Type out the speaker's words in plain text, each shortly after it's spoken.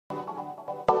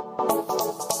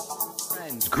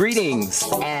Greetings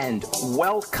and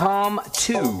welcome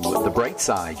to The Bright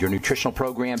Side, your nutritional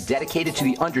program dedicated to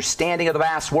the understanding of the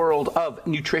vast world of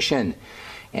nutrition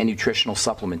and nutritional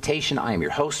supplementation. I am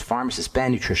your host, Pharmacist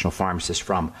Ben, nutritional pharmacist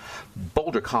from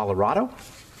Boulder, Colorado.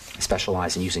 I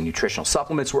specialize in using nutritional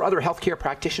supplements where other healthcare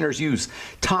practitioners use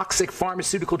toxic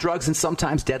pharmaceutical drugs and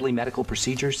sometimes deadly medical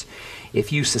procedures.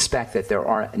 If you suspect that there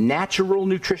are natural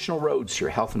nutritional roads to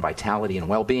your health and vitality and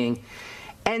well-being,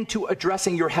 and to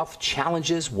addressing your health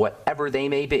challenges, whatever they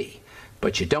may be,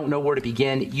 but you don't know where to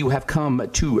begin, you have come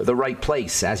to the right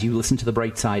place. As you listen to The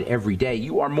Bright Side every day,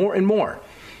 you are more and more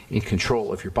in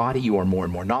control of your body, you are more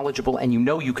and more knowledgeable, and you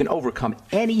know you can overcome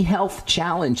any health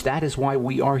challenge. That is why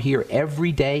we are here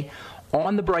every day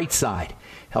on The Bright Side,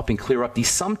 helping clear up the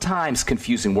sometimes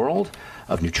confusing world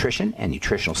of nutrition and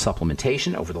nutritional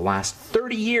supplementation. Over the last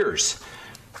 30 years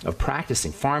of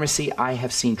practicing pharmacy, I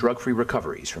have seen drug-free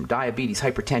recoveries from diabetes,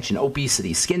 hypertension,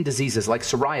 obesity, skin diseases like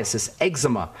psoriasis,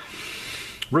 eczema,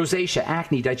 rosacea,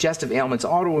 acne, digestive ailments,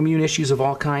 autoimmune issues of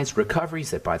all kinds, recoveries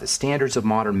that by the standards of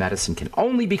modern medicine can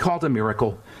only be called a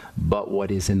miracle. But what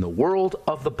is in the world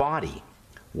of the body,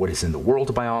 what is in the world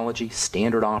of biology,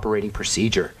 standard operating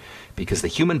procedure, because the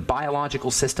human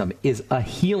biological system is a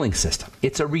healing system.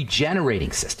 It's a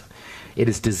regenerating system. It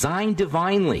is designed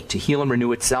divinely to heal and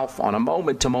renew itself on a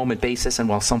moment-to-moment basis, and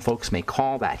while some folks may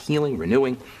call that healing,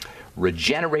 renewing,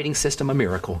 regenerating system a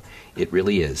miracle, it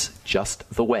really is just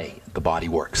the way the body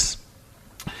works.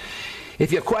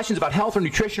 If you have questions about health or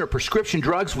nutrition or prescription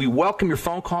drugs, we welcome your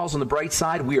phone calls on The Bright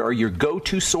Side. We are your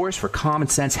go-to source for common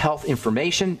sense health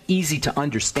information, easy to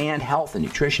understand health and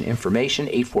nutrition information.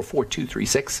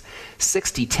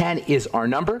 844-236-6010 is our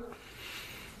number.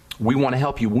 We want to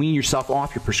help you wean yourself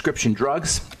off your prescription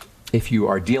drugs. If you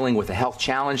are dealing with a health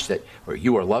challenge or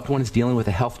you or a loved one is dealing with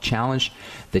a health challenge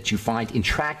that you find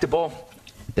intractable,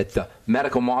 that the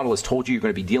medical model has told you you're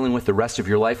going to be dealing with the rest of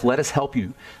your life, let us help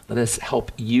you. Let us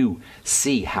help you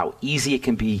see how easy it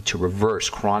can be to reverse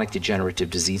chronic degenerative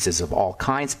diseases of all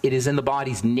kinds. It is in the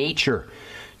body's nature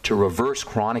to reverse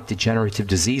chronic degenerative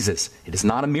diseases. It is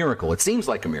not a miracle. It seems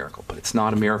like a miracle, but it's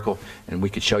not a miracle, and we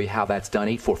could show you how that's done.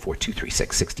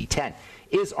 844-236-6010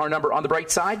 is our number on The Bright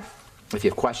Side. If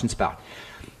you have questions about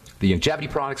the longevity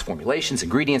products, formulations,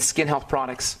 ingredients, skin health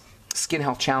products, skin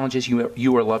health challenges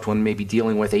you or a loved one may be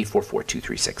dealing with,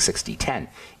 844-236-6010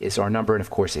 is our number. And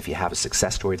of course, if you have a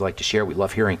success story you'd like to share, we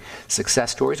love hearing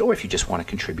success stories, or if you just want to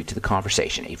contribute to the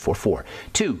conversation,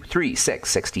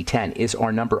 844-236-6010 is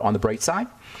our number on The Bright Side.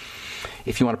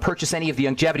 If you want to purchase any of the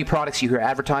longevity products you hear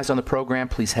advertised on the program,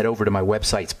 please head over to my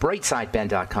websites,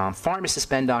 brightsideben.com,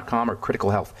 pharmacistben.com, or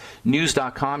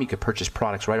criticalhealthnews.com. You can purchase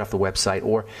products right off the website,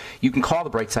 or you can call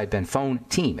the Brightside Ben phone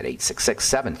team at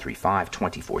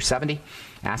 866-735-2470.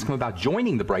 Ask them about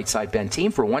joining the Brightside Ben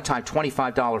team for a one-time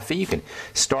 $25 fee. You can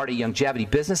start a longevity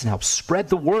business and help spread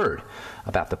the word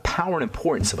about the power and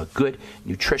importance of a good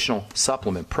nutritional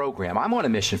supplement program. I'm on a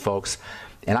mission, folks,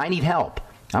 and I need help.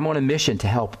 I'm on a mission to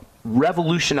help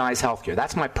revolutionize healthcare.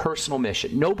 That's my personal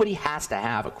mission. Nobody has to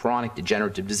have a chronic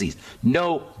degenerative disease.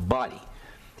 Nobody.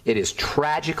 It is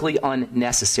tragically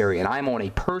unnecessary, and I'm on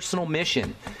a personal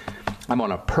mission.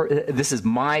 This is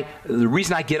the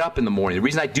reason I get up in the morning, the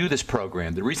reason I do this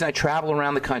program, the reason I travel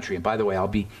around the country. And by the way, I'll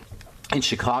be in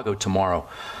Chicago tomorrow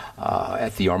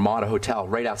at the Armada Hotel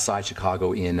right outside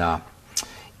Chicago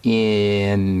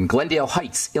in Glendale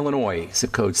Heights, Illinois,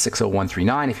 zip code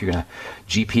 60139. If you're going to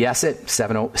GPS it,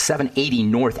 780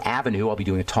 North Avenue. I'll be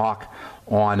doing a talk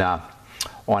on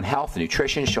health and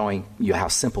nutrition, showing you how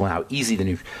simple and how easy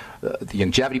the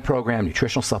longevity program,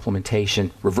 nutritional supplementation,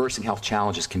 reversing health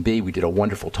challenges can be. We did a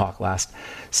wonderful talk last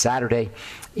Saturday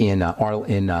in what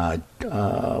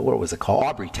was it called?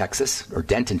 Aubrey, Texas, or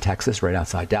Denton, Texas, right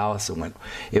outside Dallas.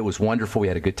 It was wonderful. We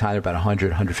had a good time. There were about 100,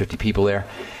 150 people there.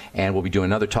 And we'll be doing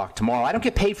another talk tomorrow. I don't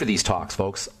get paid for these talks,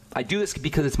 folks. I do this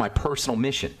because it's my personal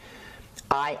mission.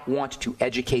 I want to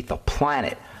educate the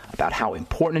planet about how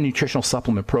important a nutritional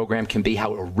supplement program can be,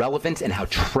 how irrelevant and how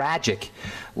tragically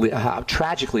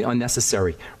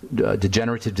unnecessary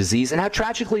degenerative disease, and how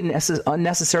tragically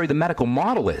unnecessary the medical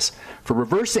model is for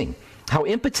reversing, how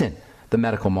impotent the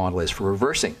medical model is for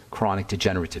reversing chronic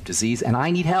degenerative disease. And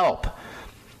I need help.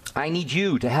 I need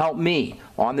you to help me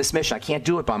on this mission. I can't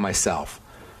do it by myself.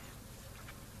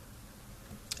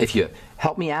 If you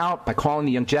help me out by calling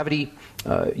the longevity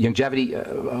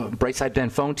Brightside Ben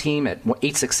phone team at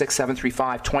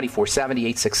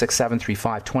 866-735-2470,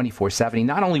 866-735-2470.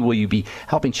 Not only will you be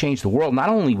helping change the world, not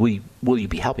only will you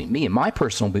be helping me in my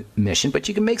personal mission, but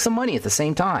you can make some money at the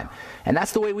same time. And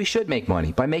that's the way we should make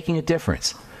money, by making a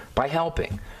difference, by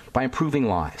helping, by improving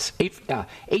lives.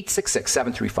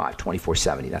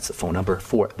 866-735-2470. That's the phone number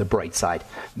for the Brightside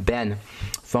Ben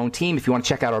phone team. If you want to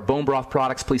check out our bone broth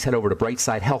products, please head over to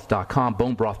brightsidehealth.com.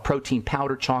 Bone broth, protein,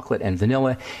 powder, chocolate, and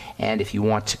vanilla. And if you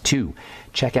want to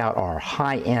check out our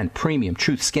high-end premium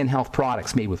Truth Skin Health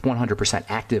products made with 100%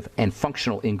 active and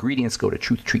functional ingredients, go to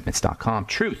truthtreatments.com.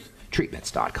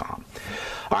 Truthtreatments.com.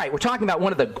 All right, we're talking about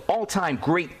one of the all-time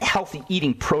great healthy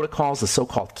eating protocols, the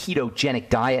so-called ketogenic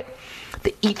diet,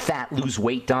 the eat fat, lose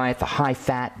weight diet, the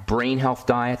high-fat brain health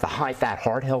diet, the high-fat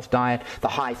heart health diet, the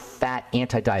high-fat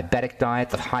anti-diabetic diet,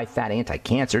 the high-fat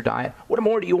anti-cancer diet. What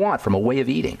more do you want from a way of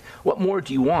eating? What more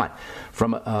do you want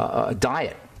from a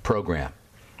diet program?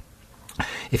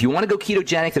 If you want to go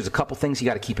ketogenic, there's a couple things you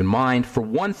got to keep in mind. For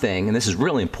one thing, and this is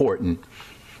really important,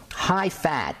 high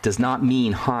fat does not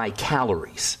mean high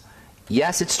calories.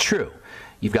 Yes, it's true.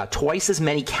 You've got twice as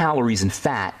many calories in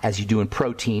fat as you do in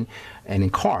protein and in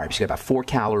carbs. You got about 4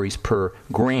 calories per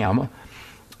gram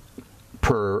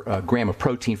of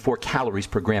protein, 4 calories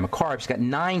per gram of carbs. You got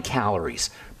 9 calories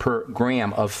per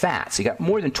gram of fat. So you got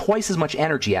more than twice as much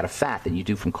energy out of fat than you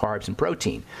do from carbs and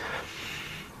protein.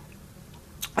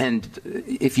 And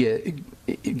if you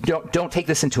don't take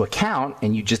this into account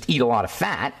and you just eat a lot of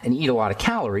fat and eat a lot of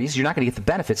calories, you're not going to get the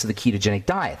benefits of the ketogenic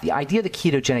diet. The idea of the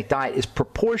ketogenic diet is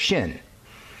proportion.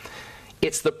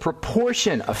 It's the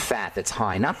proportion of fat that's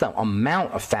high, not the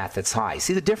amount of fat that's high.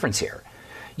 See the difference here?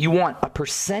 You want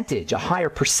a higher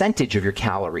percentage of your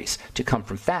calories to come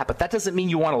from fat, but that doesn't mean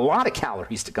you want a lot of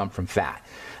calories to come from fat.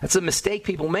 That's a mistake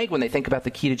people make when they think about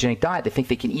the ketogenic diet. They think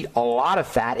they can eat a lot of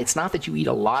fat. It's not that you eat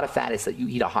a lot of fat, it's that you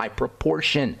eat a high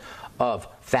proportion of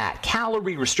fat.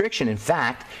 Calorie restriction, in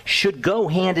fact, should go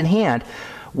hand in hand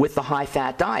with the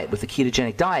high-fat diet, with the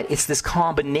ketogenic diet. It's this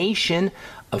combination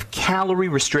of calorie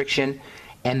restriction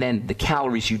and then the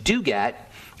calories you do get.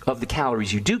 Of the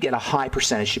calories you do get, a high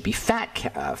percentage should be fat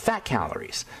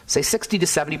calories. Say 60 to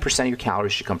 70% of your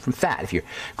calories should come from fat. If you're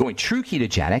going true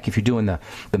ketogenic, if you're doing the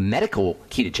medical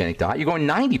ketogenic diet, you're going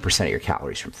 90% of your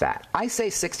calories from fat. I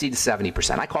say 60 to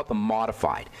 70%. I call it the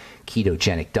modified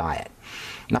ketogenic diet.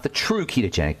 Not the true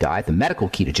ketogenic diet, the medical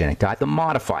ketogenic diet, the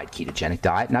modified ketogenic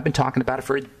diet. And I've been talking about it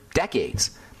for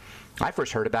decades. I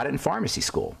first heard about it in pharmacy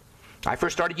school. I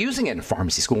first started using it in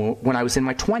pharmacy school when I was in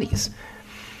my 20s.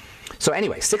 So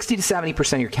anyway, 60 to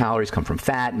 70% of your calories come from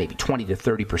fat, maybe 20 to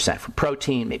 30% from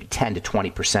protein, maybe 10 to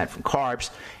 20% from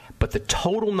carbs. But the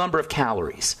total number of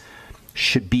calories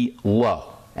should be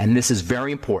low. And this is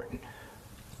very important.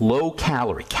 Low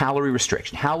calorie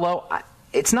restriction. How low?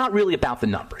 It's not really about the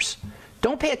numbers.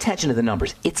 Don't pay attention to the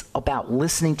numbers. It's about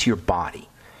listening to your body.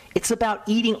 It's about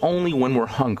eating only when we're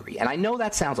hungry. And I know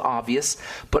that sounds obvious,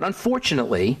 but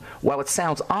unfortunately, while it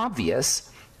sounds obvious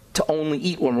to only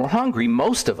eat when we're hungry,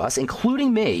 most of us,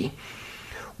 including me,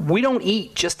 we don't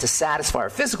eat just to satisfy our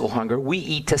physical hunger. We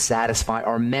eat to satisfy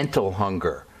our mental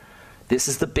hunger. This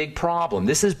is the big problem.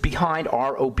 This is behind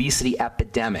our obesity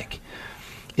epidemic,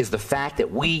 is the fact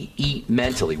that we eat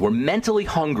mentally. We're mentally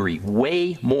hungry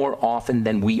way more often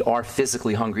than we are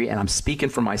physically hungry, and I'm speaking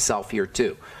for myself here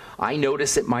too. I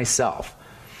notice it myself.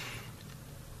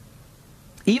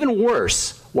 Even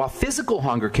worse, while physical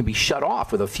hunger can be shut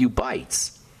off with a few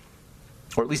bites,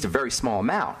 or at least a very small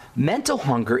amount, mental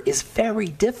hunger is very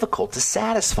difficult to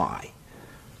satisfy.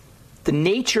 The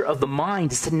nature of the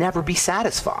mind is to never be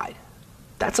satisfied.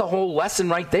 That's a whole lesson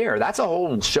right there. That's a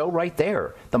whole show right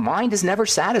there. The mind is never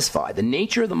satisfied. The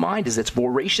nature of the mind is its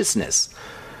voraciousness.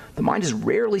 The mind is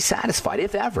rarely satisfied,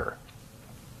 if ever.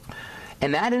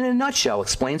 And that, in a nutshell,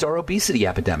 explains our obesity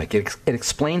epidemic. It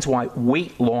explains why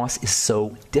weight loss is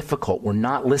so difficult. We're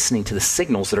not listening to the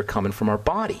signals that are coming from our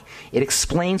body. It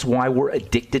explains why we're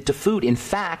addicted to food. In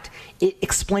fact, it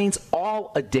explains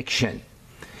all addiction.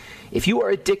 If you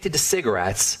are addicted to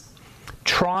cigarettes,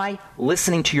 try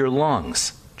listening to your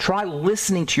lungs. Try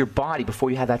listening to your body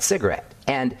before you have that cigarette.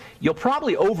 And you'll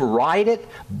probably override it,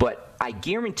 but I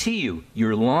guarantee you,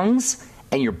 your lungs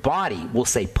and your body will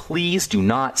say, please do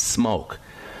not smoke.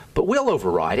 But we'll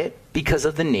override it because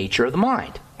of the nature of the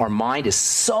mind. Our mind is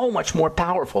so much more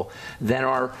powerful than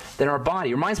our body.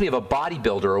 It reminds me of a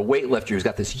bodybuilder or a weightlifter who's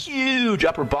got this huge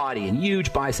upper body and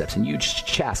huge biceps and huge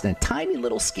chest and tiny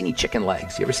little skinny chicken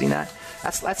legs. You ever seen that?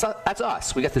 That's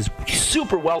us. We got this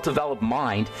super well-developed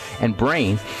mind and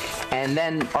brain, and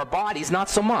then our body's not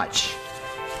so much.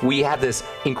 We have this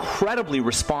incredibly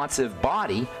responsive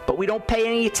body, but we don't pay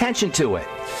any attention to it.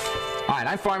 All right,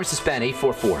 I'm Pharmacist Ben.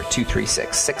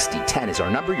 844-236-6010 is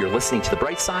our number. You're listening to The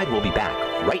Bright Side. We'll be back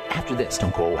right after this.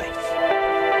 Don't go away.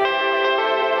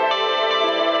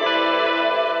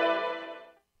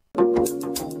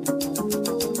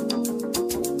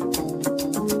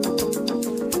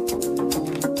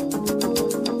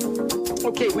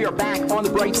 Okay, we are back on the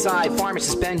bright side.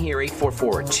 Pharmacist Ben here.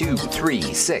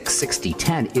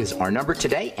 844-236-6010 is our number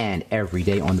today and every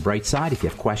day on the bright side. If you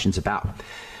have questions about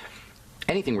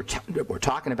anything we're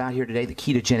talking about here today, the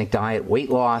ketogenic diet, weight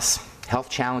loss,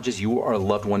 health challenges you or a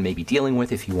loved one may be dealing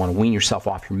with, if you want to wean yourself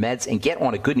off your meds and get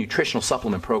on a good nutritional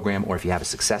supplement program, or if you have a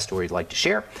success story you'd like to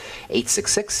share,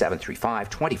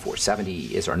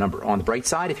 866-735-2470 is our number on the bright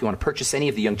side. If you want to purchase any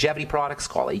of the longevity products,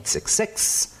 call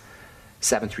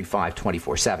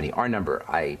 866-735-2470. Our number,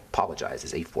 I apologize,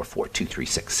 is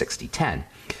 844-236-6010.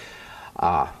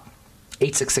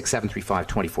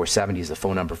 866-735-2470 is the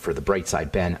phone number for the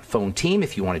Brightside Ben phone team.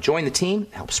 If you want to join the team,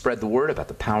 help spread the word about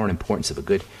the power and importance of a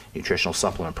good nutritional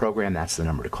supplement program, that's the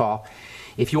number to call.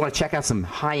 If you want to check out some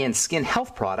high-end skin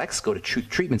health products, go to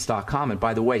truthtreatments.com. And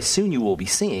by the way, soon you will be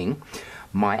seeing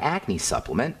my acne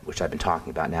supplement, which I've been talking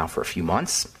about now for a few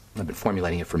months. I've been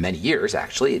formulating it for many years,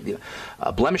 actually.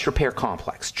 Blemish Repair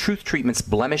Complex. Truth Treatments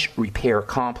Blemish Repair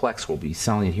Complex. We'll be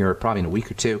selling it here probably in a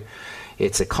week or two.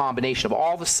 It's a combination of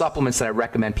all the supplements that I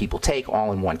recommend people take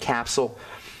all in one capsule.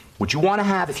 Would you want to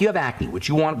have, if you have acne, would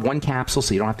you want one capsule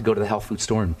so you don't have to go to the health food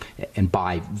store and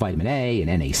buy vitamin A and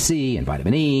NAC and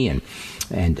vitamin E and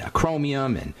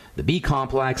chromium and the B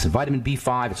complex and vitamin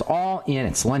B5? It's all in,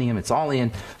 and selenium, it's all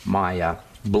in my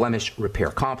Blemish Repair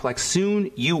Complex.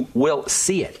 Soon you will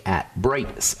see it at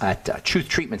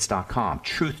truthtreatments.com,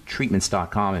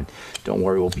 truthtreatments.com. And don't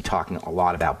worry, we'll be talking a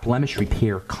lot about Blemish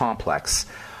Repair Complex,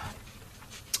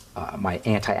 my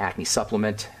anti-acne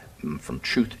supplement from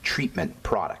Truth Treatment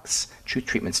Products.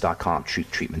 Truthtreatments.com,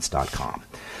 truthtreatments.com.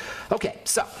 Okay,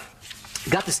 so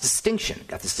got this distinction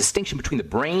between the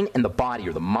brain and the body,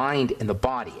 or the mind and the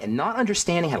body, and not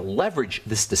understanding how to leverage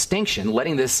this distinction,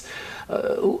 letting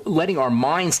our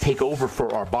minds take over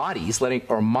for our bodies, letting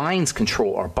our minds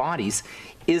control our bodies,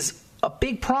 is a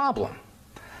big problem.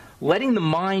 Letting the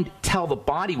mind tell the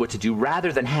body what to do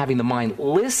rather than having the mind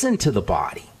listen to the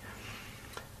body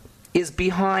is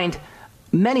behind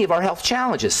many of our health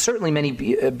challenges, certainly many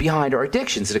behind our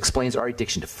addictions. It explains our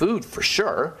addiction to food, for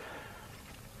sure.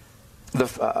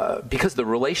 Because the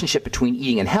relationship between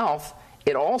eating and health,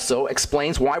 it also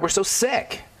explains why we're so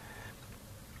sick.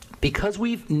 Because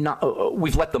we've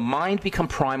let the mind become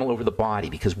primal over the body,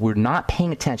 because we're not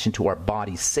paying attention to our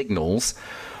body's signals,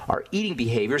 our eating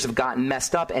behaviors have gotten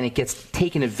messed up, and it gets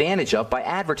taken advantage of by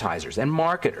advertisers and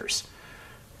marketers.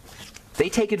 They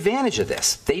take advantage of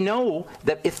this. They know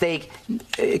that if they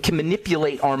can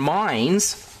manipulate our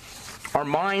minds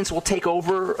will take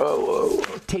over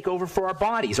for our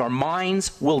bodies. Our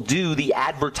minds will do the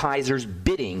advertiser's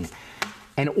bidding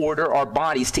and order our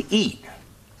bodies to eat.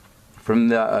 From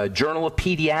the Journal of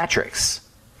Pediatrics,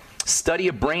 study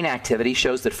of brain activity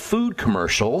shows that food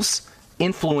commercials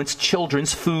influence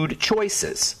children's food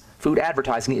choices. Food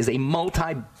advertising is a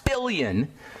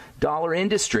multi-billion-dollar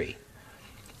industry.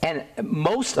 And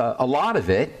a lot of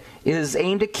it is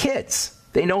aimed at kids.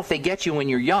 They know if they get you when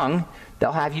you're young,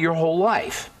 they'll have you your whole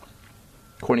life.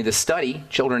 According to the study,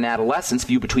 children and adolescents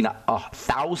view between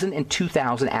 1,000 and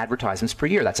 2,000 advertisements per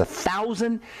year. That's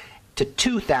 1,000 to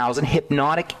 2,000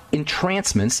 hypnotic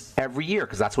entrancements every year,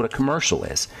 because that's what a commercial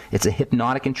is. It's a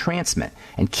hypnotic entrancement.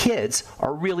 And kids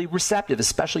are really receptive,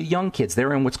 especially young kids.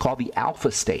 They're in what's called the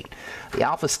alpha state. The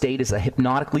alpha state is a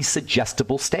hypnotically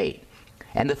suggestible state.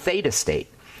 And the theta state.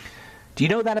 Do you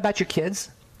know that about your kids?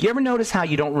 Do you ever notice how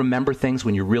you don't remember things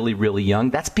when you're really, really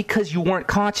young? That's because you weren't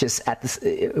conscious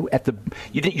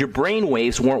your brain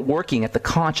waves weren't working at the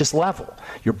conscious level.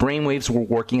 Your brain waves were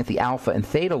working at the alpha and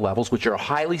theta levels, which are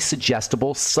highly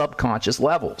suggestible subconscious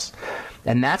levels.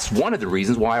 And that's one of the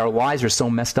reasons why our lives are so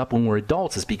messed up when we're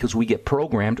adults, is because we get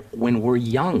programmed when we're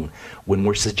young, when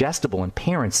we're suggestible. And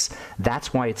parents,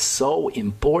 that's why it's so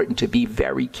important to be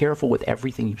very careful with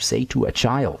everything you say to a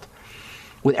child.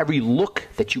 With every look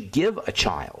that you give a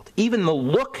child. Even the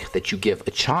look that you give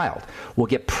a child will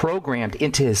get programmed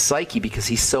into his psyche because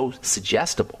he's so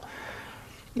suggestible.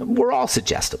 We're all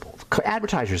suggestible.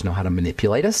 Advertisers know how to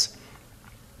manipulate us.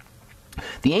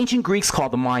 The ancient Greeks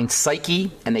called the mind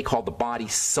psyche, and they called the body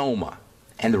soma.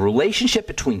 And the relationship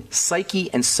between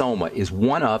psyche and soma is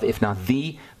one of, if not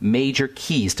the major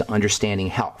keys to understanding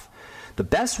health. The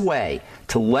best way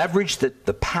to leverage the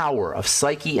power of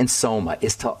psyche and soma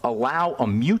is to allow a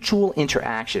mutual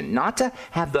interaction, not to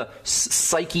have the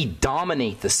psyche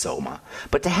dominate the soma,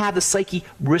 but to have the psyche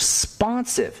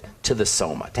responsive to the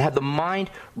soma, to have the mind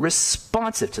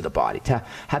responsive to the body, to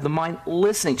have the mind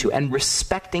listening to and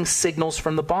respecting signals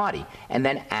from the body, and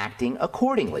then acting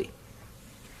accordingly.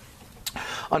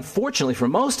 Unfortunately, for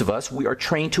most of us, we are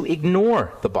trained to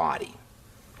ignore the body.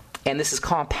 And this is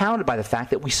compounded by the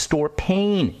fact that we store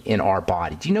pain in our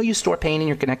body. Do you know you store pain in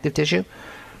your connective tissue?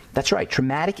 That's right.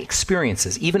 Traumatic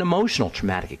experiences, even emotional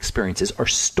traumatic experiences, are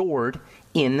stored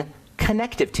in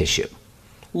connective tissue,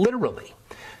 literally.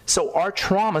 So our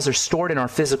traumas are stored in our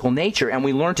physical nature, and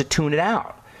we learn to tune it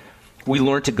out. We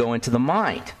learn to go into the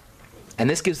mind. And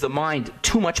this gives the mind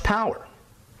too much power.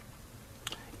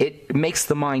 It makes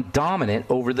the mind dominant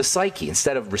over the psyche.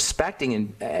 Instead of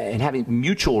respecting and having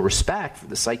mutual respect for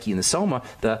the psyche and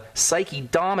the psyche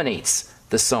dominates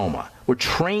the soma. We're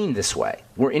trained this way.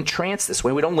 We're entranced this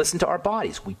way. We don't listen to our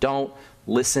bodies. We don't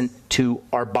listen to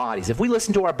our bodies. If we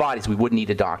listen to our bodies, we wouldn't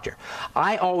need a doctor.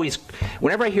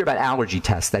 Whenever I hear about allergy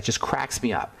tests, that just cracks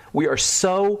me up. We are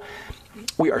so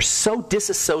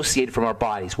disassociated from our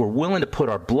bodies. We're willing to put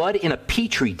our blood in a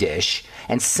petri dish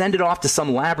and send it off to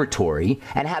some laboratory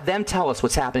and have them tell us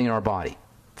what's happening in our body.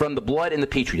 From the blood in the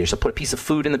petri dish. They'll put a piece of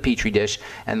food in the petri dish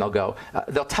and they'll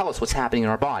tell us what's happening in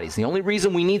our bodies. The only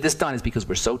reason we need this done is because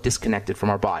we're so disconnected from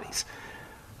our bodies.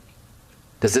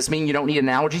 Does this mean you don't need an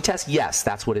allergy test? Yes,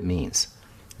 that's what it means.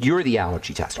 You're the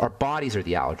allergy test. Our bodies are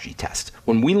the allergy test.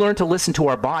 When we learn to listen to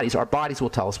our bodies will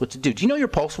tell us what to do. Do you know your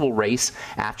pulse will race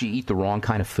after you eat the wrong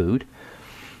kind of food?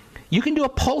 You can do a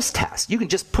pulse test. You can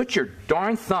just put your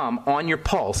darn thumb on your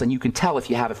pulse and you can tell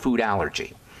if you have a food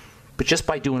allergy. But just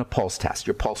by doing a pulse test,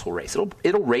 your pulse will race.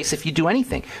 It'll race if you do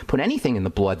anything. Put anything in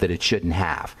the blood that it shouldn't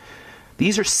have.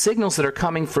 These are signals that are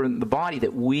coming from the body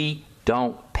that we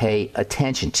don't pay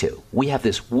attention to. We have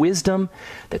this wisdom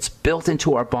that's built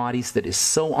into our bodies that is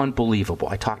so unbelievable.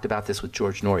 I talked about this with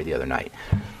George Norrie the other night.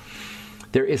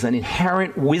 There is an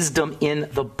inherent wisdom in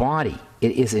the body.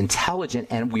 It is intelligent,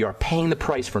 and we are paying the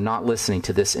price for not listening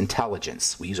to this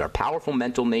intelligence. We use our powerful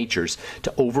mental natures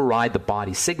to override the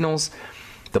body's signals,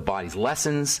 the body's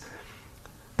lessons,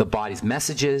 the body's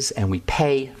messages, and we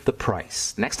pay the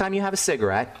price. Next time you have a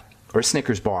cigarette or a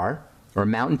Snickers bar or a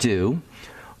Mountain Dew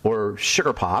or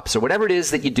sugar pops or whatever it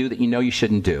is that you do that you know you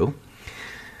shouldn't do,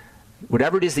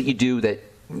 whatever it is that you do that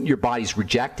your body's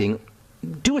rejecting,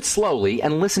 do it slowly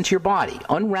and listen to your body.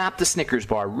 Unwrap the Snickers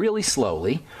bar really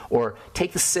slowly, or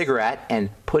take the cigarette and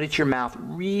put it to your mouth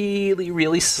really,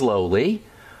 really slowly,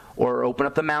 or open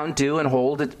up the Mountain Dew and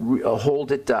hold it,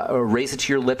 or raise it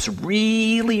to your lips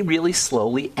really, really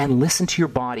slowly, and listen to your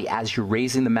body as you're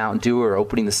raising the Mountain Dew or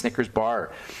opening the Snickers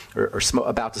bar or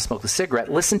about to smoke the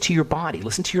cigarette. Listen to your body.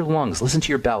 Listen to your lungs. Listen to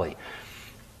your belly.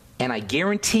 And I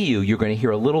guarantee you're going to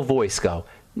hear a little voice go,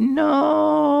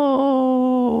 no,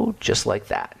 just like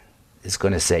that. It's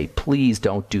going to say, please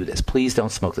don't do this. Please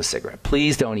don't smoke the cigarette.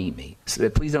 Please don't eat me.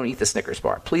 Please don't eat the Snickers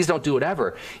bar. Please don't do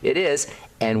whatever it is.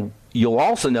 And you'll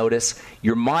also notice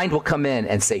your mind will come in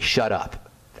and say, shut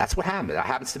up. That's what happens. That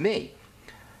happens to me.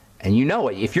 And you know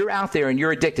it. If you're out there and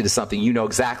you're addicted to something, you know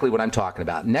exactly what I'm talking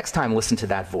about. Next time, listen to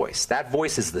that voice. That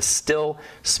voice is the still,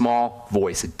 small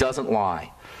voice. It doesn't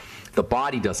lie. The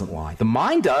body doesn't lie. The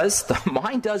mind does. The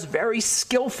mind does very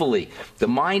skillfully. The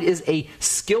mind is a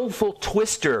skillful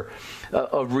twister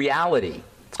of reality.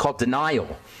 It's called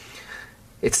denial.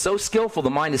 It's so skillful, the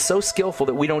mind is so skillful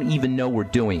that we don't even know we're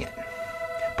doing it.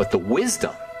 But the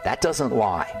wisdom, that doesn't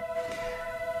lie.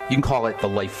 You can call it the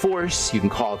life force. You can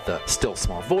call it the still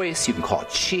small voice. You can call it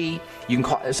chi.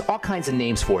 There's all kinds of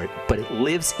names for it, but it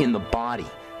lives in the body,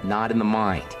 not in the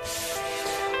mind.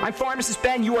 I'm Pharmacist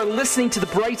Ben. You are listening to The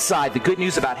Bright Side, the good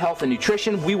news about health and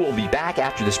nutrition. We will be back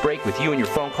after this break with you and your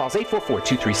phone calls.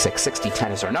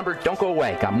 844-236-6010 is our number. Don't go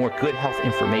away. Got more good health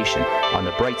information on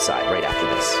The Bright Side right after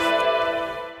this.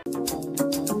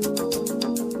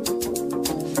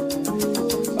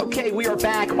 Okay, we are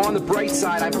back on The Bright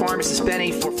Side. I'm Pharmacist Ben.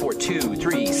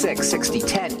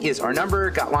 844-236-6010 is our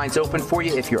number. Got lines open for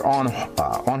you. If you're on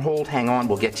hold, hang on.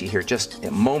 We'll get to you here just in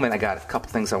a moment. I got a couple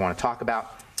things I want to talk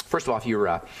about. First of all, if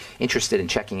you're interested in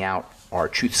checking out our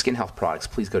Truth Skin Health products,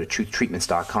 please go to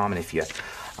truthtreatments.com. And if you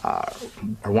are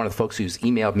one of the folks who's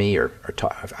emailed me or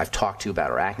I've talked to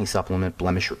about our acne supplement,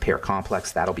 Blemish Repair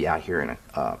Complex, that'll be out here in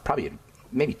probably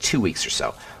maybe 2 weeks or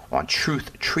so on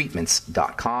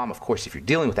truthtreatments.com. Of course, if you're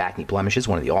dealing with acne blemishes,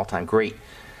 one of the all-time great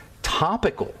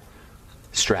topical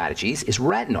strategies is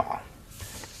retinol.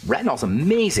 Retinol's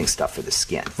amazing stuff for the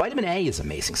skin. Vitamin A is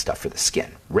amazing stuff for the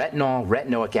skin. Retinol,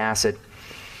 retinoic acid.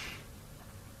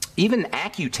 Even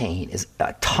Accutane is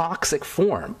a toxic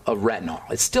form of retinol.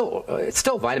 It's still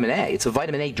vitamin A. It's a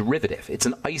vitamin A derivative. It's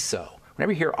an iso.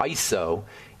 Whenever you hear iso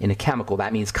in a chemical,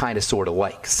 that means kind of, sort of,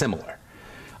 like, similar.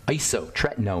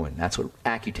 Isotretinoin, that's what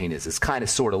Accutane is. It's kind of,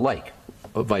 sort of like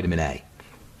vitamin A.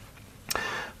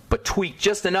 But tweaked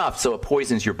just enough so it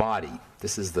poisons your body.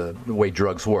 This is the way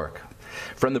drugs work.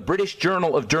 From the British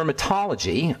Journal of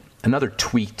Dermatology, another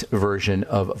tweaked version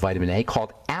of vitamin A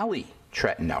called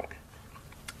alitretinoin.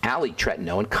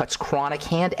 Alitretinoin cuts chronic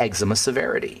hand eczema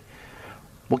severity.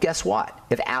 Well, guess what?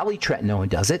 If alitretinoin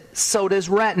does it, so does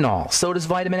retinol, so does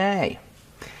vitamin A.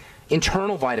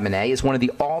 Internal vitamin A is one of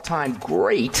the all-time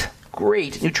great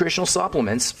nutritional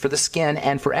supplements for the skin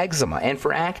and for eczema and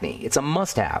for acne. It's a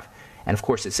must-have. And, of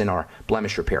course, it's in our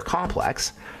blemish repair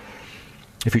complex.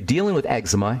 If you're dealing with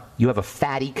eczema, you have a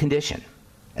fatty condition,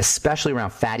 especially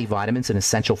around fatty vitamins and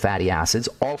essential fatty acids,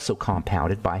 also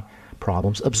compounded by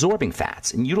problems absorbing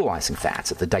fats and utilizing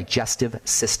fats at the digestive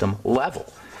system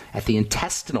level. At the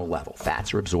intestinal level,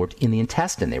 fats are absorbed in the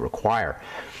intestine. They require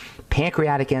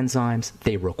pancreatic enzymes.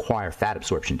 They require, fat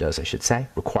absorption does, I should say,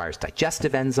 requires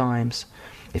digestive enzymes.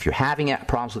 If you're having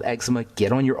problems with eczema,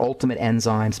 get on your ultimate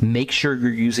enzymes. Make sure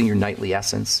you're using your nightly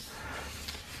essence.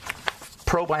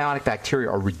 Probiotic bacteria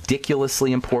are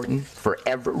ridiculously important for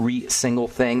every single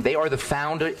thing. They are the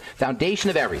foundation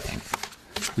of everything.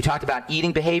 We talked about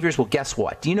eating behaviors. Well, guess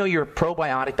what? Do you know your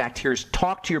probiotic bacteria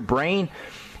talk to your brain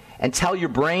and tell your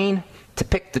brain to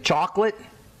pick the chocolate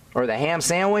or the ham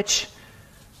sandwich?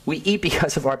 We eat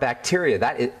because of our bacteria.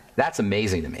 That's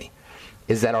amazing to me,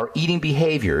 is that our eating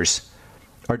behaviors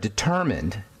are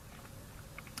determined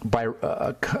by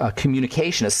a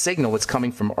communication, a signal that's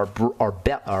coming from our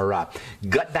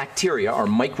gut bacteria, our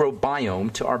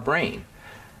microbiome, to our brain.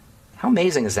 How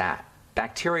amazing is that?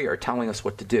 Bacteria are telling us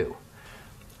what to do.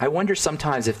 I wonder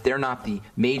sometimes if they're not the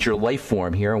major life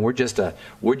form here, and we're just a,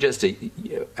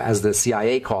 as the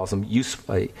CIA calls them,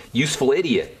 useful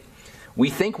idiot. We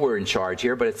think we're in charge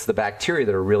here, but it's the bacteria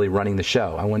that are really running the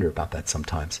show. I wonder about that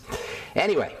sometimes.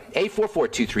 Anyway,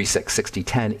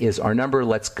 844-236-6010 is our number.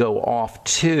 Let's go off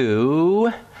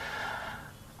to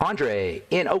Andre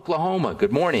in Oklahoma.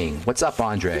 Good morning. What's up,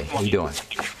 Andre? How you doing?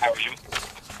 How are you?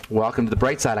 Welcome to the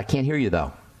bright side. I can't hear you,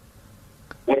 though.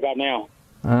 What about now?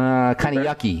 Kind of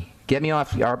yucky. Get me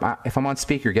off. If I'm on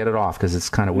speaker, get it off because it's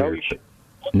kind of weird.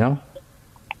 No?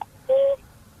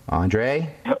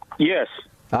 Andre? Yes.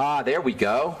 There we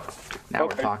go. Now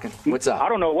we're talking. What's up? I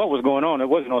don't know what was going on. It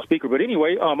wasn't on speaker. But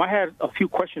anyway, I had a few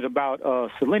questions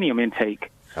about selenium intake.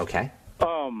 Okay.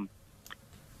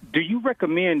 Do you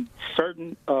recommend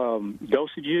certain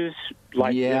dosages,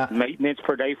 like maintenance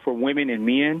per day for women and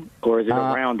men, or is it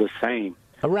around the same?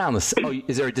 Around the same. Oh,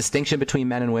 is there a distinction between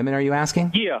men and women, are you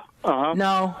asking? Yeah.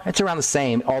 No, it's around the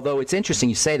same, although it's interesting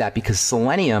you say that because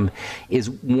selenium is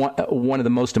one of the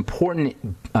most important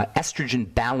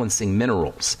estrogen balancing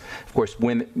minerals. Of course,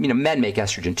 women, men make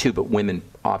estrogen too, but women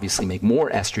obviously make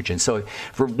more estrogen. So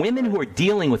for women who are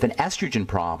dealing with an estrogen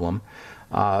problem,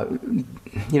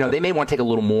 they may want to take a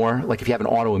little more, like if you have an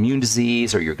autoimmune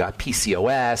disease or you've got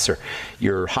PCOS or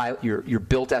you're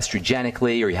built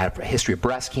estrogenically or you have a history of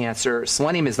breast cancer.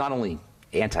 Selenium is not only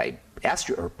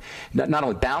anti-estrogen, or not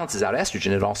only balances out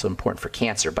estrogen, it's also important for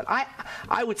cancer. But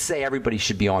I would say everybody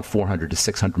should be on 400 to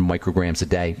 600 micrograms a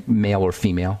day, male or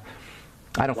female.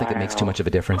 I don't think it makes too much of a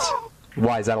difference.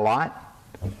 Why, is that a lot?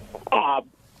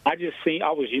 I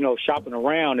was, shopping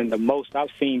around, and the most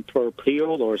I've seen per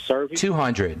pill or service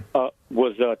 200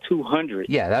 was 200.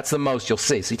 Yeah, that's the most you'll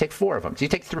see. So you take 4 of them. So you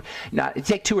take 3. No, you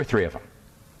take 2 or 3 of them.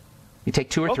 You take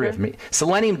 2 or 3 of them.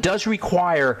 Selenium does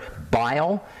require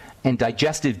bile and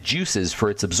digestive juices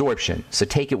for its absorption. So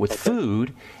take it with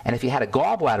food, and if you had a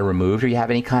gallbladder removed or you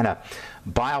have any kind of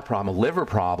bile problem, a liver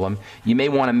problem, you may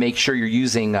want to make sure you're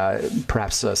using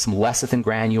perhaps some lecithin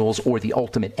granules or the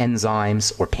ultimate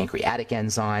enzymes or pancreatic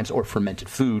enzymes or fermented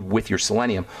food with your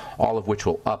selenium, all of which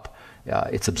will up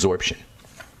its absorption.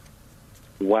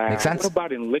 Wow. Make sense? What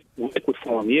about in liquid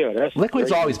form? Yeah, that's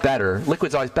liquid's great. Always better.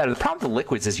 Liquid's always better. The problem with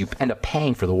liquids is you end up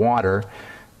paying for the water.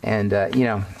 And,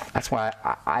 that's why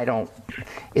I don't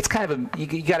 – it's kind of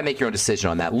you got to make your own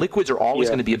decision on that. Liquids are always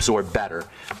going to be absorbed better.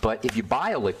 But if you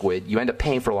buy a liquid, you end up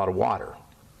paying for a lot of water.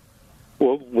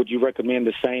 Well, would you recommend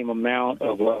the same amount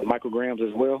of micrograms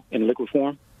as well in liquid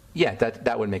form? Yeah,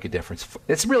 that would make a difference.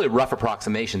 It's really a rough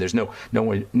approximation. There's no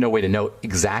way to know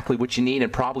exactly what you need,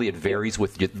 and probably it varies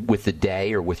with the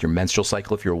day or with your menstrual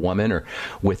cycle if you're a woman, or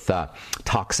with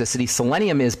toxicity.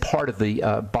 Selenium is part of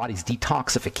the body's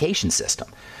detoxification system.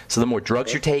 So the more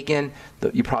drugs you're taking,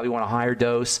 you probably want a higher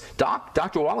dose.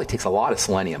 Dr. Wally takes a lot of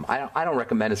selenium. I don't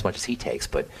recommend as much as he takes,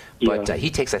 but he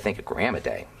takes, I think, a gram a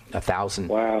day, 1,000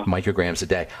 micrograms a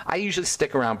day. I usually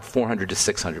stick around 400 to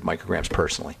 600 micrograms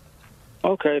personally.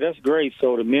 Okay, that's great.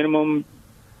 So the minimum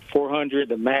 400,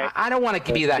 the max. I don't want to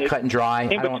give you that cut and dry.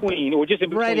 In between, or just in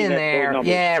between. Right in there.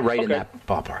 Yeah, right in Okay. that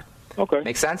ballpark. Okay.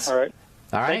 Make sense? All right.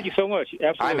 All right. Thank you so much.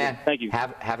 Absolutely. All right, man. Thank you.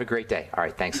 Have a great day. All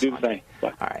right, thanks. Do the same.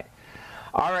 Bye. All right.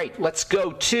 All right, let's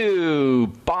go to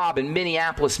Bob in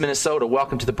Minneapolis, Minnesota.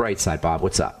 Welcome to the bright side, Bob.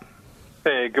 What's up?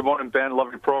 Hey, good morning, Ben.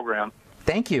 Love your program.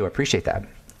 Thank you. I appreciate that.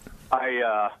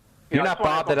 You're not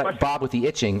Bob with the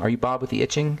itching. Are you Bob with the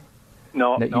itching?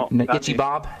 No, Itchy me.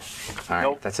 Bob? All right,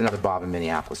 Nope. That's another Bob in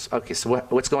Minneapolis. Okay, so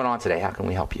what's going on today? How can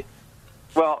we help you?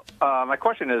 Well, my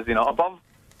question is, over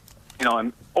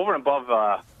and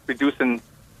above reducing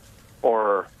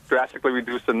or drastically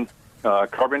reducing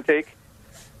carb intake,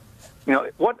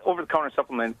 what over-the-counter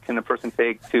supplement can a person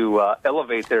take to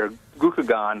elevate their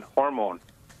glucagon hormone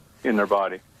in their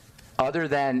body? Other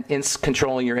than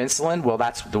controlling your insulin, well,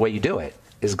 that's the way you do it,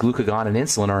 is glucagon and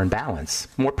insulin are in balance.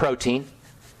 More protein.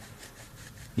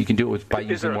 You can do it by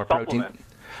using more protein.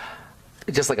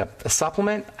 Just like a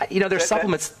supplement. There's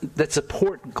supplements that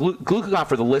support glucagon.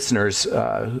 For the listeners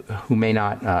who may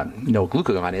not know what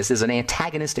glucagon is an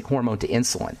antagonistic hormone to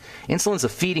insulin. Insulin is a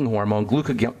feeding hormone.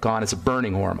 Glucagon is a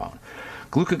burning hormone.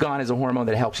 Glucagon is a hormone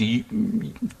that helps you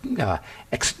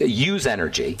use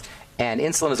energy, and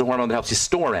insulin is a hormone that helps you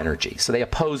store energy. So they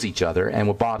oppose each other. And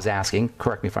what Bob's asking,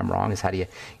 correct me if I'm wrong, is how do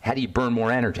you burn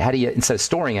more energy? How do you, instead of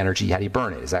storing energy, how do you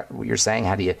burn it? Is that what you're saying?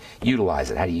 How do you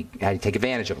utilize it? How do you take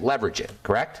advantage of it, leverage it?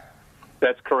 Correct?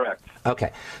 That's correct.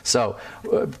 Okay. So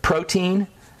protein,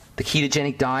 the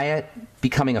ketogenic diet,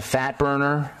 becoming a fat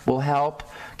burner will help.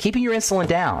 Keeping your insulin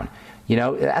down.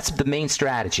 That's the main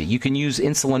strategy. You can use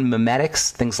insulin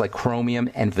mimetics, things like chromium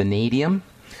and vanadium,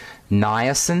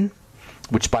 niacin,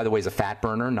 which, by the way, is a fat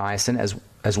burner, niacin, as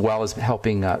well as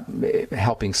helping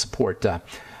support,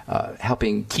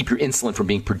 helping keep your insulin from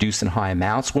being produced in high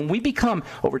amounts. When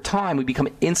over time, we become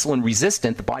insulin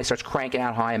resistant, the body starts cranking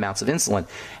out high amounts of insulin,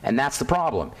 and that's the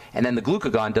problem. And then the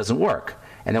glucagon doesn't work.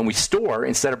 And then we store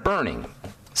instead of burning.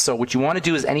 So what you want to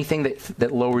do is anything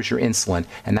that lowers your insulin,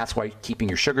 and that's why keeping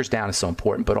your sugars down is so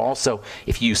important. But also,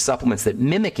 if you use supplements that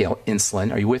mimic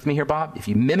insulin, are you with me here, Bob? If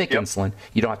you mimic insulin,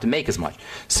 you don't have to make as much.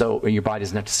 So your body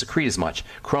doesn't have to secrete as much.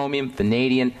 Chromium,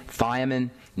 vanadium, thiamine,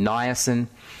 niacin,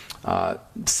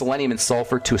 selenium and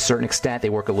sulfur to a certain extent. They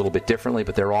work a little bit differently,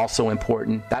 but they're also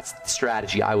important. That's the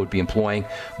strategy I would be employing.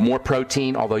 More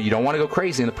protein, although you don't want to go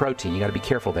crazy in the protein. You got to be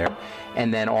careful there.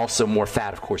 And then also more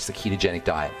fat, of course, the ketogenic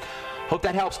diet. Hope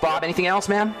that helps, Bob. Anything else,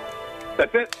 ma'am?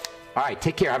 That's it. All right.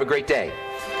 Take care. Have a great day.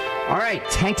 All right.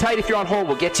 Hang tight if you're on hold.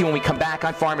 We'll get to you when we come back.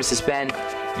 I'm Pharmacist Ben.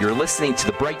 You're listening to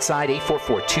The Bright Side.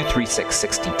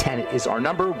 844-236-6010 is our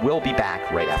number. We'll be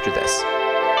back right after this.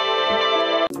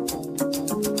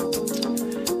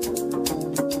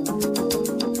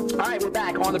 All right. We're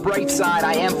back on The Bright Side.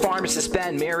 I am Pharmacist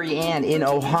Ben. Mary Ann in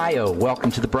Ohio. Welcome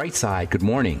to The Bright Side. Good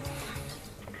morning.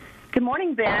 Good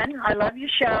morning, Ben. I love your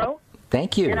show.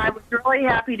 Thank you. And I was really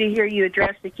happy to hear you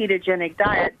address the ketogenic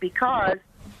diet because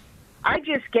I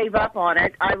just gave up on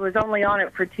it. I was only on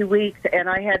it for 2 weeks, and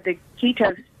I had the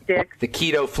keto sticks. The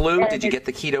keto flu? Did you get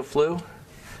the keto flu?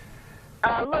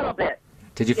 A little bit.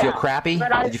 Did you feel crappy?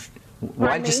 Why did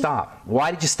you stop?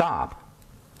 Why did you stop?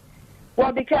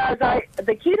 Well, because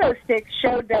the keto sticks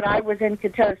showed that I was in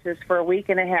ketosis for a week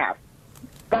and a half.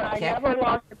 But I never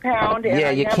lost a pound.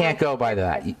 And you can't go by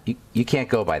that. You can't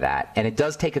go by that. And it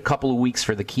does take a couple of weeks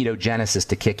for the ketogenesis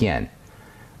to kick in,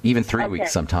 even 3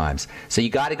 weeks sometimes. So you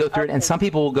got to go through it. And some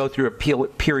people will go through a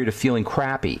period of feeling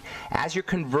crappy. As you're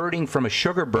converting from a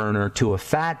sugar burner to a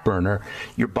fat burner,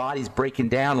 your body's breaking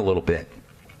down a little bit.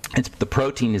 The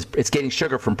protein it's getting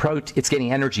sugar from protein. It's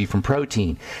getting energy from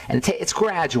protein, and it's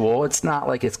gradual. It's not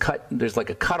like it's cut. There's like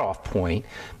a cutoff point,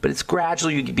 but it's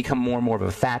gradual. You become more and more of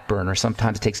a fat burner.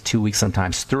 Sometimes it takes 2 weeks,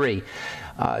 sometimes 3.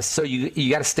 So you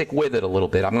got to stick with it a little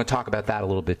bit. I'm going to talk about that a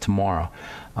little bit tomorrow,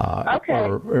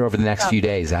 or over the next few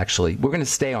days. Actually, we're going to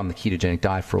stay on the ketogenic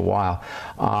diet for a while.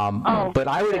 But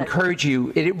I would encourage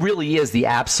you. It really is the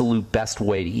absolute best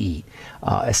way to eat,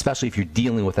 especially if you're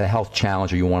dealing with a health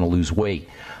challenge or you want to lose weight.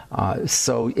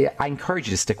 So I encourage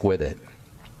you to stick with it.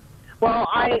 Well,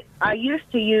 I used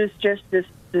to use just the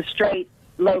straight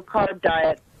low carb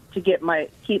diet to keep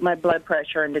my blood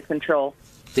pressure under control.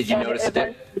 Did you notice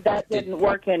that didn't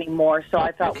work anymore? So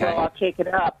I thought, well, I'll kick it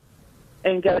up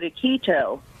and go to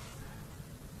keto.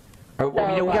 We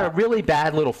got a really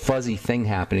bad little fuzzy thing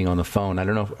happening on the phone. I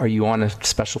don't know. Are you on a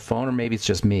special phone, or maybe it's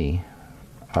just me?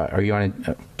 Are you on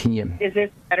a? Can you? Is this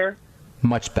better?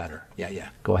 Much better. Yeah.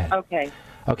 Go ahead. Okay.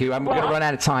 Okay, I'm going to run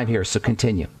out of time here, so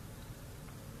continue.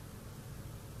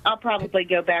 I'll probably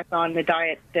go back on the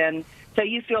diet then. So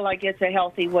you feel like it's a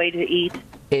healthy way to eat?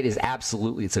 It is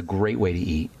absolutely. It's a great way to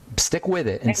eat. Stick with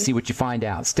it and see what you find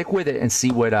out. Stick with it and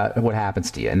see what happens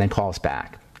to you, and then call us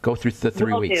back. Go through the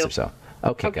 3 weeks or so.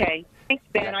 Okay. Good. Thanks,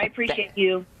 Ben. I appreciate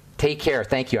you. Take care.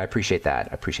 Thank you. I appreciate that.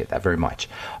 I appreciate that very much.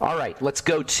 All right, let's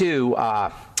go to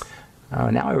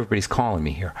now everybody's calling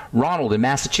me here. Ronald in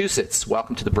Massachusetts.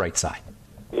 Welcome to the Bright Side.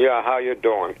 Yeah, how you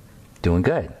doing? Doing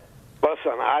good.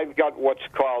 Listen, I've got what's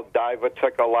called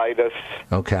diverticulitis.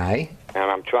 Okay. And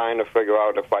I'm trying to figure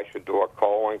out if I should do a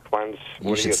colon cleanse.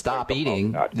 You should stop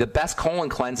eating. The best colon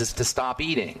cleanse is to stop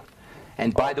eating.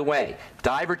 And by the way,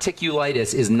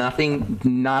 diverticulitis is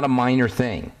not a minor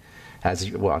thing.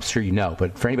 Well, I'm sure you know,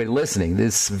 but for anybody listening,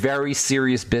 this is very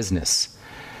serious business.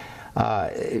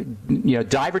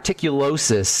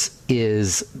 Diverticulosis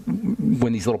is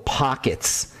when these little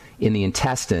pockets in the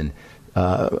intestine,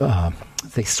 you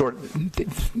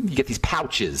get these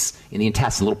pouches in the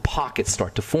intestine, little pockets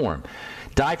start to form.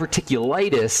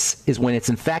 Diverticulitis is when it's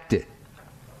infected,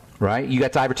 right? You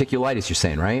got diverticulitis, you're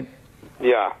saying, right?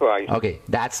 Yeah, right. Okay,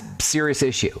 that's a serious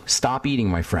issue. Stop eating,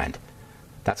 my friend.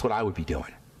 That's what I would be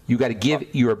doing. You got to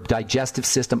give your digestive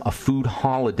system a food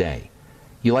holiday.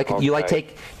 Do you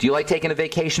like taking a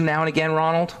vacation now and again,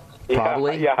 Ronald?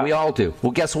 Probably. Yeah. We all do.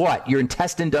 Well, guess what? Your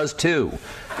intestine does too.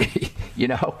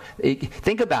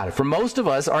 Think about it. For most of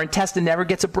us, our intestine never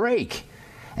gets a break.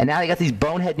 And now they got these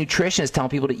bonehead nutritionists telling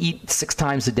people to eat 6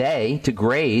 times a day to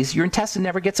graze. Your intestine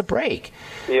never gets a break.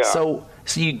 Yeah. So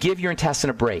you give your intestine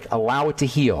a break. Allow it to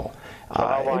heal. So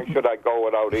how long should I go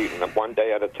without eating? 1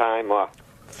 day at a time?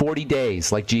 40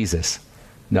 days, like Jesus.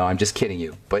 No, I'm just kidding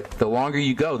you. But the longer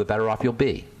you go, the better off you'll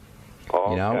be.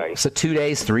 Okay. So 2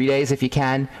 days, 3 days if you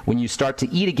can. When you start to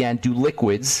eat again, do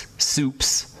liquids,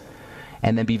 soups,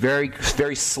 and then be very,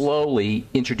 very slowly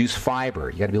introduce fiber.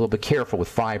 You got to be a little bit careful with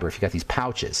fiber if you got these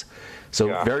pouches.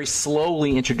 So very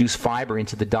slowly introduce fiber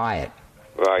into the diet.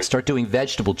 Right. Start doing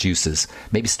vegetable juices.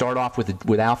 Maybe start off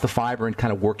without the fiber and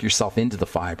kind of work yourself into the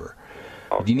fiber.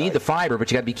 Okay. You need the fiber, but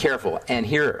you got to be careful. And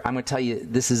here, I'm going to tell you,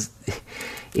 this is,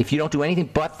 if you don't do anything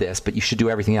but this, but you should do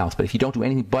everything else. But if you don't do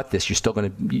anything but this,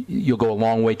 you'll go a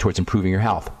long way towards improving your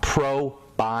health.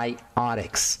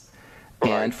 Probiotics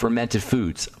and fermented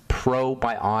foods.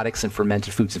 Probiotics and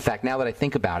fermented foods. In fact, now that I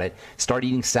think about it, start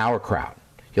eating sauerkraut.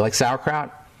 You like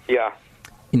sauerkraut? Yeah.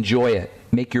 Enjoy it.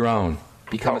 Make your own.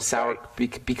 Become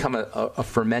a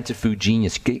fermented food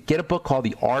genius. Get a book called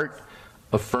The Art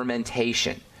of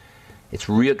Fermentation. It's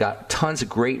got tons of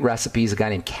great recipes. A guy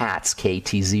named Katz,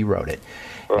 K-T-Z, wrote it.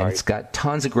 Right. And it's got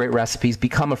tons of great recipes.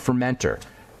 Become a fermenter,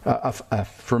 a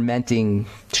fermenting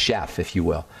chef, if you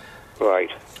will. Right.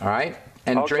 All right?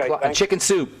 And drink chicken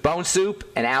soup, bone soup,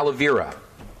 and aloe vera.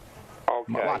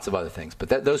 Okay. Lots of other things. But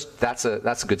that's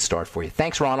a good start for you.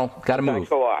 Thanks, Ronald. Got to move.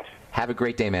 Thanks a lot. Have a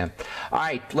great day, man. All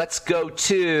right, let's go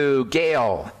to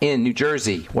Gail in New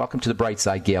Jersey. Welcome to the bright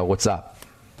side, Gail. What's up?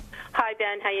 Hi,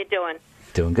 Ben. How you doing?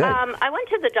 Doing good. I went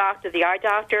to the doctor, the eye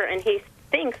doctor, and he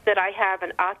thinks that I have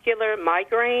an ocular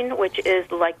migraine, which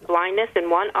is like blindness in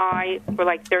one eye for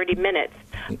like 30 minutes.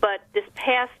 But this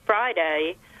past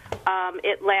Friday,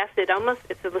 it lasted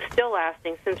it was still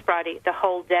lasting since Friday, the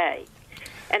whole day.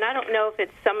 And I don't know if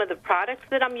it's some of the products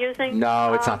that I'm using.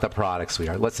 No, it's not the products,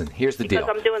 sweetheart. Listen, here's the deal.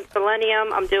 Because I'm doing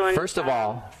selenium, I'm doing... First of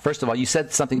all, you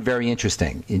said something very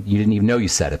interesting. You didn't even know you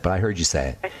said it, but I heard you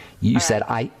say it. He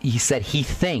said he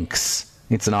thinks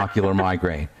it's an ocular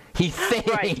migraine. He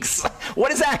thinks. Right. What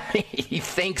does that mean? He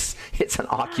thinks it's an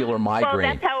ocular migraine.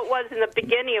 Well, that's how it was in the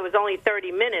beginning. It was only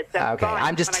 30 minutes. That's fine.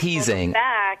 I'm just teasing.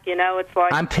 Back, it's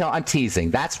like I'm teasing.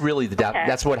 That's really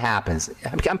that's what happens.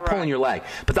 I'm pulling your leg.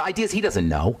 But the idea is he doesn't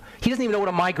know. He doesn't even know what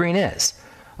a migraine is.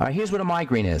 All right, here's what a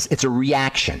migraine is. It's a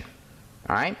reaction.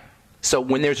 All right? So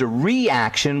when there's a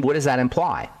reaction, what does that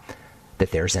imply?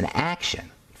 That there's an action.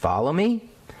 Follow me?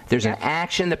 There's an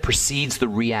action that precedes the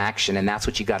reaction, and that's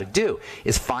what you got to do,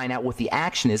 is find out what the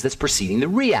action is that's preceding the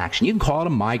reaction. You can call it a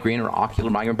migraine or an ocular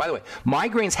migraine. By the way,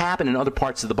 migraines happen in other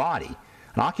parts of the body.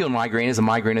 An ocular migraine is a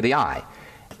migraine of the eye.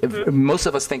 Most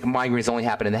of us think migraines only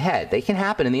happen in the head. They can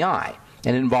happen in the eye,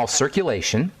 and it involves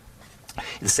circulation.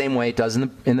 The same way it does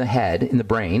in the head, in the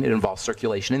brain, it involves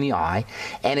circulation in the eye,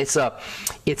 and it's a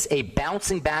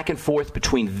bouncing back and forth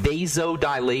between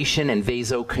vasodilation and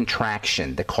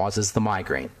vasocontraction that causes the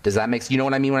migraine. Does that make sense? You know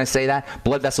what I mean when I say that?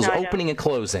 Blood vessels opening and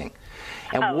closing.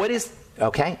 And what is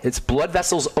it's blood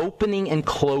vessels opening and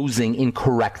closing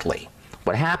incorrectly.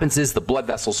 What happens is the blood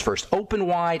vessels first open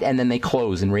wide and then they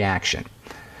close in reaction.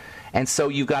 And so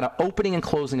you've got an opening and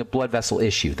closing of blood vessel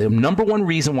issue. The number one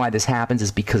reason why this happens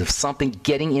is because of something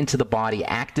getting into the body,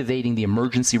 activating the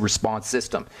emergency response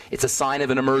system. It's a sign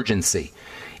of an emergency.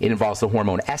 It involves the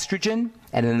hormone estrogen,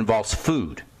 and it involves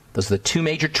food. Those are the two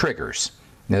major triggers.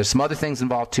 Now, there's some other things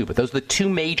involved too, but those are the two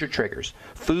major triggers,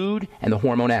 food and the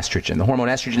hormone estrogen. The hormone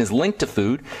estrogen is linked to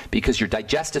food because your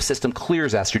digestive system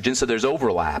clears estrogen, so there's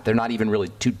overlap. They're not even really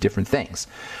two different things.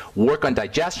 Work on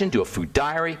digestion, do a food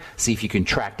diary, see if you can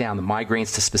track down the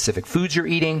migraines to specific foods you're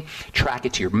eating, track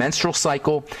it to your menstrual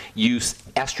cycle, use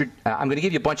estrogen. I'm going to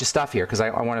give you a bunch of stuff here because I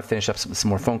want to finish up some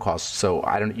more phone calls, so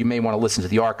you may want to listen to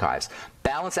the archives.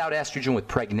 Balance out estrogen with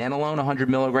pregnenolone, 100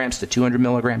 milligrams to 200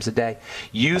 milligrams a day.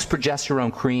 Use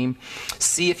progesterone cream.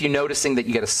 See if you're noticing that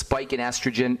you get a spike in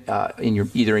estrogen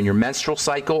either in your menstrual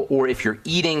cycle or if you're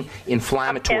eating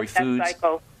inflammatory foods.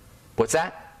 Cycle. What's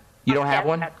that? You don't have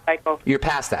one? You're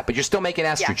past that, but you're still making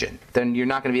estrogen. Yeah. Then you're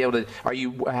not going to be able to. Are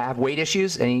you have weight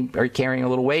issues? Are you carrying a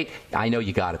little weight? I know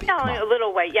you got to be. No, a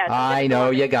little weight. Yes. I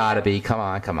know you got to be. Come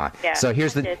on. Yeah, so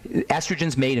here's the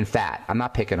estrogen's made in fat. I'm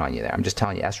not picking on you there. I'm just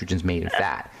telling you estrogen's made in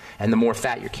fat. And the more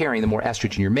fat you're carrying, the more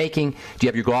estrogen you're making. Do you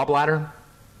have your gallbladder?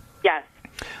 Yes.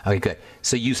 Okay, good.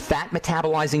 So use fat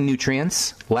metabolizing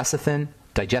nutrients, lecithin,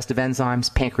 digestive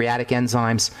enzymes, pancreatic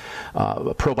enzymes,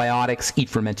 probiotics, eat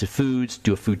fermented foods,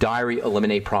 do a food diary,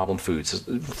 eliminate problem foods.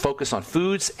 Focus on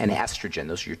foods and estrogen.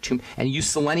 Those are your two. And use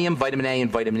selenium, vitamin A, and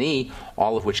vitamin E,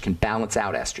 all of which can balance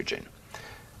out estrogen.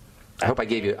 I hope I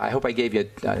gave you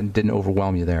didn't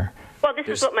overwhelm you there. Well, this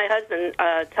is what my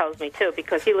husband tells me too,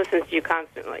 because he listens to you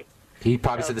constantly. He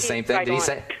probably said the same thing.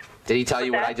 Did he tell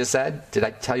you what I just said? Did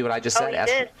I tell you what I just said? He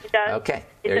did. He does. Okay,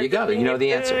 there you go. You know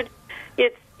the answer.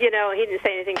 It's he didn't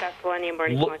say anything about selenium or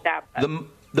anything like that.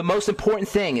 The most important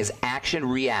thing is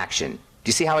action-reaction. Do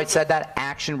you see how I said that?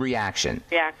 Action-reaction.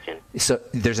 Reaction. So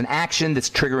there's an action that's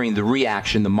triggering the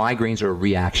reaction. The migraines are a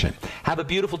reaction. Have a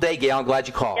beautiful day, Gail. I'm glad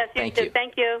you called. Yes, Thank you.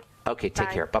 Thank you. Okay, take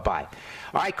care. Bye-bye.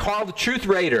 All right, Carl, the Truth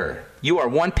Raider. You are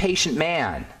one patient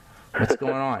man. What's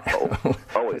going on?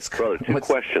 It's brother. Two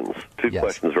questions. Two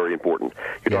questions, very important.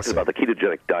 You're talking about the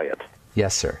ketogenic diet.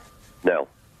 Yes, sir. Now,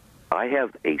 I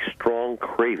have a strong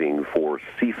craving for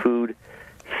seafood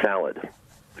salad,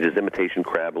 which is imitation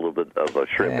crab, a little bit of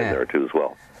shrimp in there too as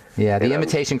well. Yeah, the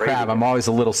imitation crab. I'm always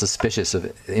a little suspicious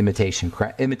of imitation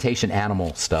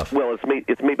animal stuff. Well, it's made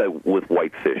with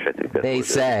white fish. I think that's they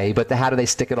say, but how do they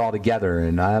stick it all together?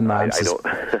 And I'm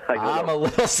a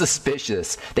little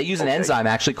suspicious. They use an enzyme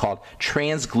actually called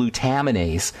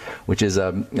transglutaminase, which is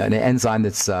an enzyme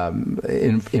that's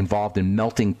involved in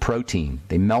melting protein.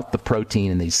 They melt the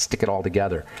protein and they stick it all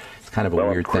together. It's kind of a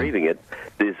weird thing. I'm craving it.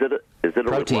 Is it a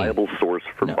reliable source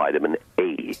for vitamin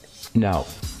A? No.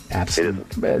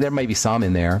 Absolutely. There may be some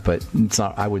in there, but it's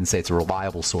not. I wouldn't say it's a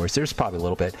reliable source. There's probably a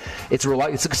little bit. It's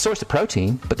a source of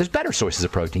protein, but there's better sources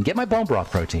of protein. Get my bone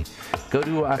broth protein. Go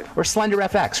to or Slender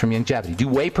FX from Youngevity. Do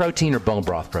whey protein or bone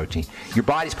broth protein. Your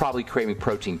body's probably craving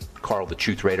protein, Carl, the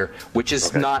Truth Raider, which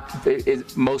is not.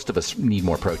 Most of us need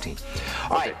more protein.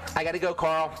 All right, I got to go,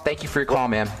 Carl. Thank you for your call,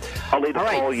 man. I'll need to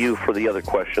call you for the other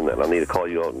question. Then I'll need to call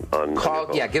you on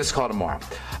call. Yeah, give us a call tomorrow.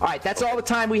 All right, that's all the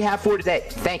time we have for today.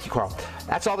 Thank you, Carl.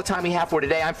 That's all the time we have for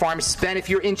today. I'm Pharmacist Ben. If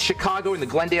you're in Chicago, in the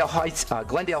Glendale Heights,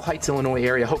 Illinois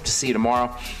area, hope to see you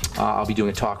tomorrow. I'll be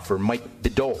doing a talk for Mike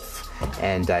Bidolph.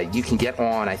 And you can get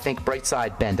on, I think,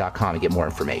 brightsideben.com and get more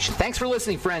information. Thanks for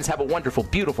listening, friends. Have a wonderful,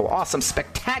 beautiful, awesome,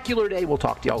 spectacular day. We'll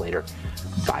talk to y'all later.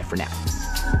 Bye for now.